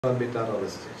orbit are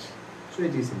arrested. So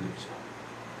it is individual.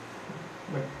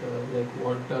 But like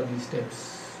what are the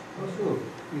steps? Also,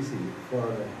 you see,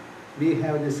 we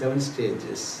have the 7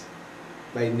 stages.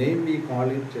 By name we call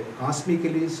it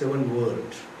cosmically 7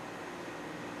 worlds.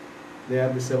 They are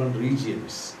the 7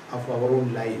 regions of our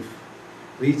own life,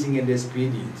 reaching and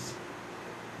experience.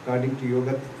 According to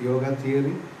yoga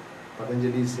theory,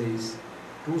 Patanjali says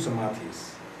 2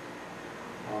 samadhis.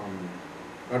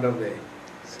 What are they?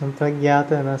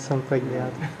 Sampragnata and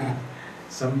Asampragnata.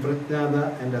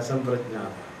 Sampragnata and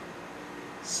Asampragnata.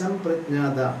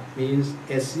 Sampragnata means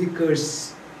a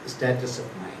seeker's status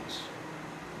of mind.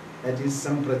 That is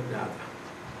Sampragnata.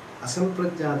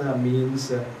 Asampragnata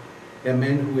means a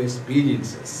man who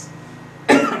experiences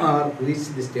or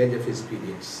reaches the stage of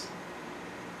experience.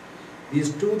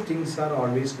 These 2 things are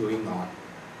always going on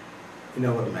in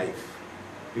our life.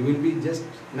 You will be just,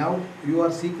 now you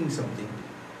are seeking something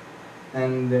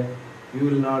and you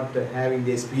will not having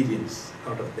the experience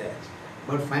out of that.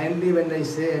 But finally when I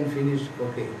say and finish,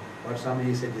 okay, what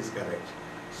somebody said is correct.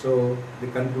 So the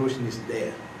conclusion is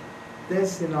there.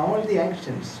 Thus in all the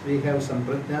actions we have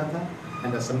Sampragnata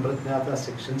and Asampragnata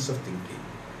sections of thinking.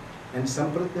 And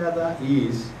Sampragnata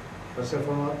is, first of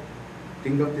all,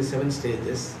 think of the 7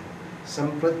 stages.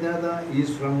 Sampragnata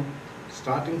is from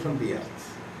starting from the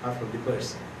earth or from the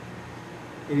person.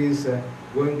 It is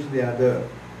going to the other.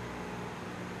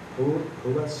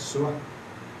 Bhuva, Swa,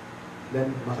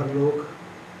 then Maharlok.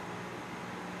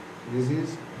 This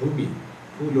is Bhumi,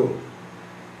 Bhulok,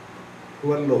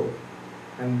 Bhuvalok,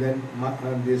 and then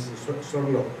this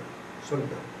Swarlok,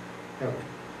 Swarga,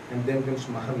 and then comes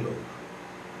Maharlok.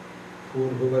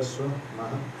 Bhuva, Swa,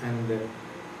 Maha, and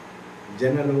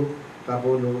Janalok,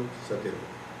 Tapolok,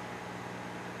 Satyalok.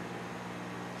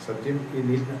 Satyam,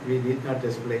 we need not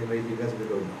explain why, because we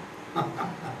don't know.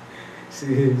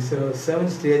 See, so 7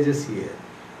 stages here,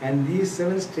 and these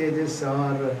 7 stages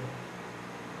are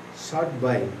sought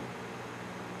by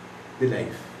the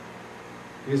life.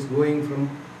 It is going from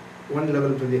one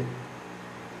level to the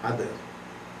other,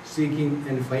 seeking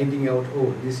and finding out,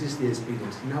 oh, this is the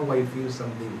experience. Now I feel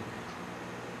something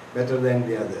better than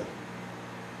the other.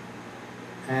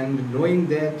 And knowing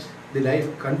that the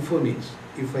life confirms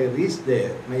it, if I reach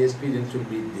there, my experience will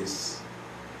be this.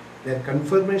 That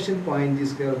confirmation point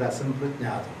is called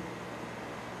Asampragnata.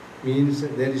 Means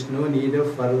there is no need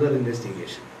of further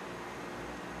investigation.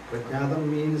 Prajnata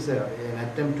means an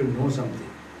attempt to know something.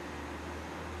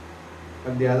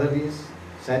 But the other is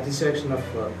satisfaction of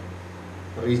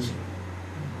reaching.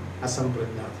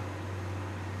 Asampragnata.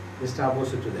 Just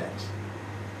opposite to that.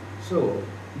 So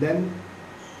then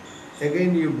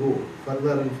again you go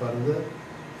further and further,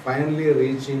 finally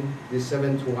reaching the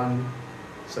 7th one,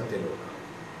 Satyaloka.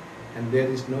 And there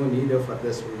is no need of further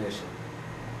explanation.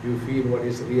 You feel what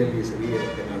is real,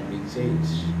 cannot be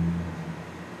changed.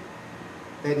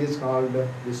 That is called the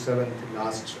 7th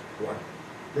last one.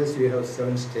 Thus we have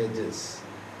 7 stages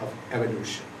of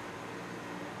evolution.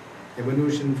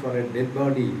 Evolution for a dead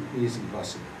body is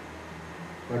impossible,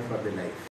 but for the life.